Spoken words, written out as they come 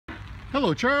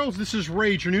Hello Charles, this is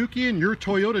Ray Janukian, your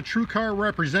Toyota TrueCar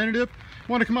representative. I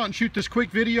want to come out and shoot this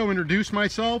quick video, introduce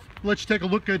myself. Let's take a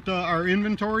look at our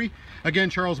inventory. Again,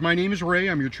 Charles, my name is Ray.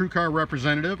 I'm your TrueCar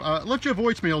representative. Left you a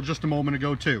voicemail just a moment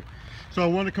ago too. So I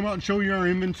want to come out and show you our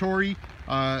inventory.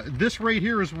 This right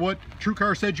here is what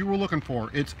TrueCar said you were looking for.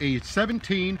 It's a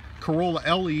 17 Corolla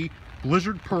LE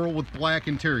Blizzard Pearl with black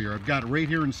interior. I've got it right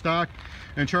here in stock.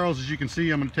 And Charles, as you can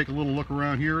see, I'm going to take a little look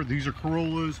around here. These are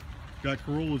Corollas. Got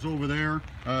Corollas over there.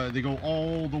 They go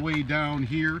all the way down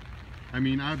here. I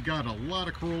mean, I've got a lot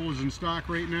of Corollas in stock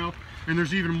right now, and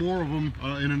there's even more of them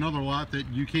in another lot that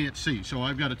you can't see. So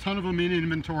I've got a ton of them in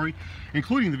inventory,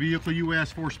 including the vehicle you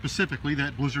asked for specifically,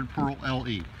 that Blizzard Pearl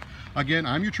LE. Again,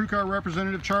 I'm your TrueCar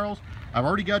representative, Charles. I've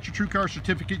already got your TrueCar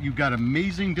certificate. You've got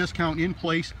amazing discount in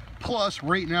place. Plus,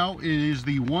 right now, it is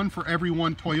the one for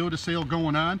everyone Toyota sale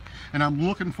going on, and I'm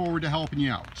looking forward to helping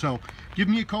you out. So give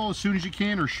me a call as soon as you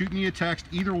can or shoot me a text.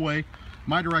 Either way,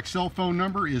 my direct cell phone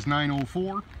number is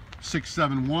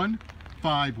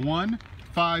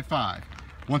 904-671-5155.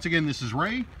 Once again, this is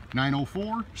Ray,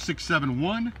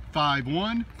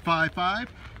 904-671-5155.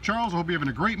 Charles, I hope you're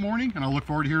having a great morning, and I look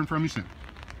forward to hearing from you soon.